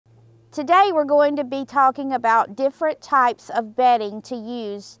Today we're going to be talking about different types of bedding to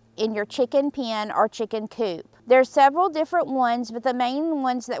use in your chicken pen or chicken coop. There's several different ones, but the main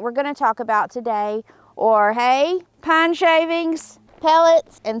ones that we're going to talk about today are hay, pine shavings,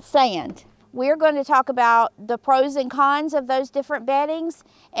 pellets, and sand. We're going to talk about the pros and cons of those different beddings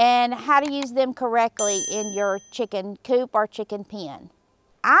and how to use them correctly in your chicken coop or chicken pen.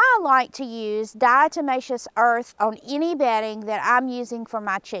 I like to use diatomaceous earth on any bedding that I'm using for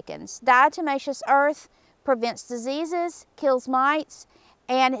my chickens. Diatomaceous earth prevents diseases, kills mites,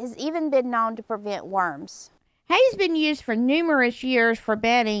 and has even been known to prevent worms. Hay has been used for numerous years for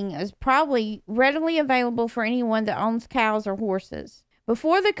bedding, is probably readily available for anyone that owns cows or horses.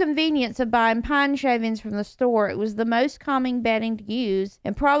 Before the convenience of buying pine shavings from the store, it was the most common bedding to use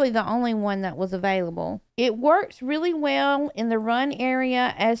and probably the only one that was available. It works really well in the run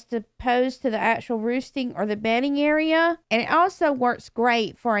area as opposed to the actual roosting or the bedding area, and it also works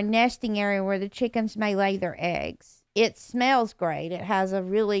great for a nesting area where the chickens may lay their eggs. It smells great. It has a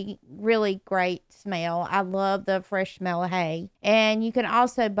really, really great smell. I love the fresh smell of hay, and you can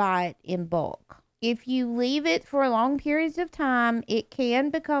also buy it in bulk. If you leave it for long periods of time, it can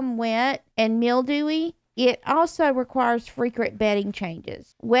become wet and mildewy. It also requires frequent bedding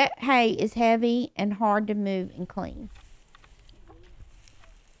changes. Wet hay is heavy and hard to move and clean.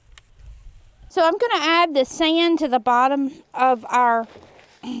 So I'm going to add the sand to the bottom of our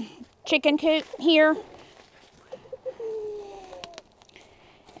chicken coop here.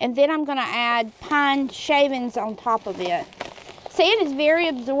 And then I'm going to add pine shavings on top of it. Sand is very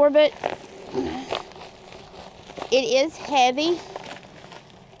absorbent. It is heavy,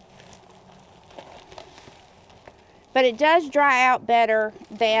 but it does dry out better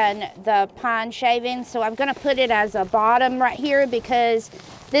than the pine shavings. So I'm going to put it as a bottom right here because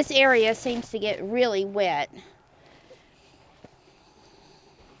this area seems to get really wet.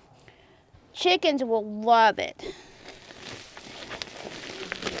 Chickens will love it.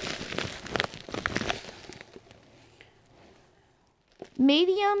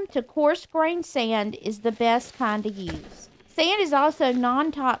 Medium to coarse grained sand is the best kind to use. Sand is also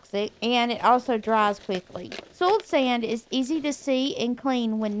non-toxic and it also dries quickly. Soiled sand is easy to see and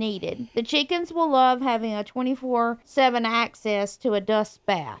clean when needed. The chickens will love having a 24/7 access to a dust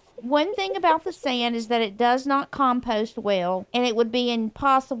bath. One thing about the sand is that it does not compost well and it would be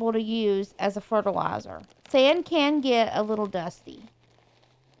impossible to use as a fertilizer. Sand can get a little dusty.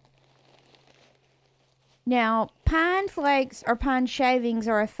 Now, pine flakes or pine shavings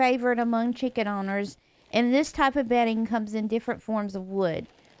are a favorite among chicken owners, and this type of bedding comes in different forms of wood.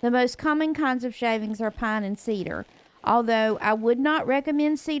 The most common kinds of shavings are pine and cedar, although I would not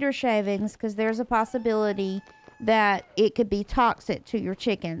recommend cedar shavings because there's a possibility that it could be toxic to your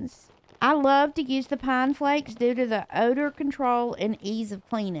chickens. I love to use the pine flakes due to the odor control and ease of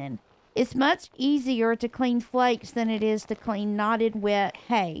cleaning. It's much easier to clean flakes than it is to clean knotted wet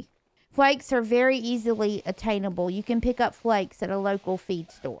hay. Flakes are very easily attainable. You can pick up flakes at a local feed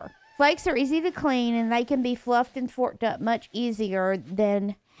store. Flakes are easy to clean and they can be fluffed and forked up much easier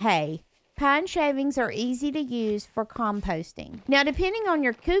than hay. Pine shavings are easy to use for composting. Now, depending on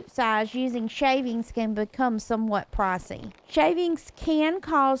your coop size, using shavings can become somewhat pricey. Shavings can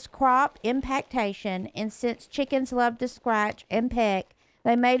cause crop impactation, and since chickens love to scratch and peck,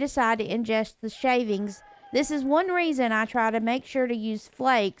 they may decide to ingest the shavings. This is one reason I try to make sure to use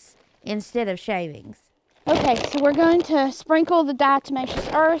flakes instead of shavings. Okay, so we're going to sprinkle the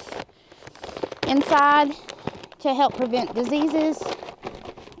diatomaceous earth inside to help prevent diseases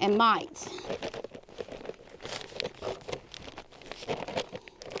and mites.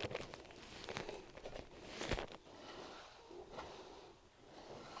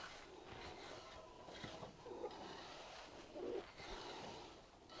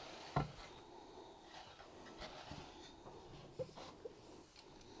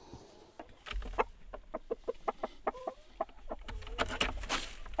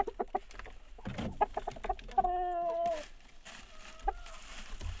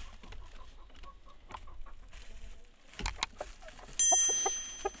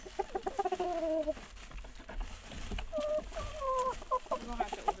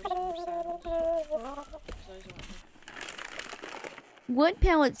 Wood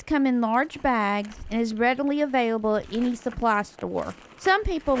pellets come in large bags and is readily available at any supply store. Some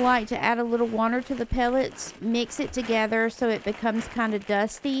people like to add a little water to the pellets, mix it together so it becomes kind of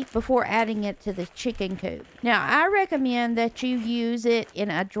dusty before adding it to the chicken coop. Now, I recommend that you use it in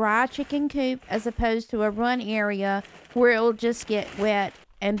a dry chicken coop as opposed to a run area where it will just get wet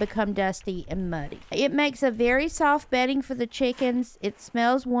and become dusty and muddy. It makes a very soft bedding for the chickens, it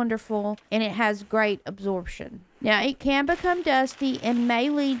smells wonderful, and it has great absorption. Now, it can become dusty and may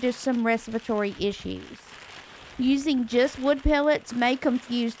lead to some respiratory issues. Using just wood pellets may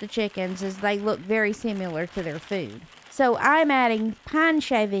confuse the chickens as they look very similar to their food. So I'm adding pine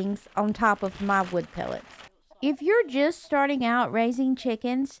shavings on top of my wood pellets. If you're just starting out raising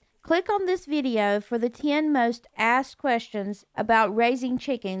chickens, click on this video for the 10 most asked questions about raising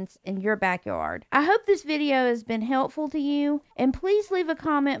chickens in your backyard. I hope this video has been helpful to you, and please leave a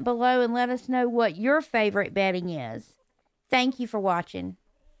comment below and let us know what your favorite bedding is. Thank you for watching.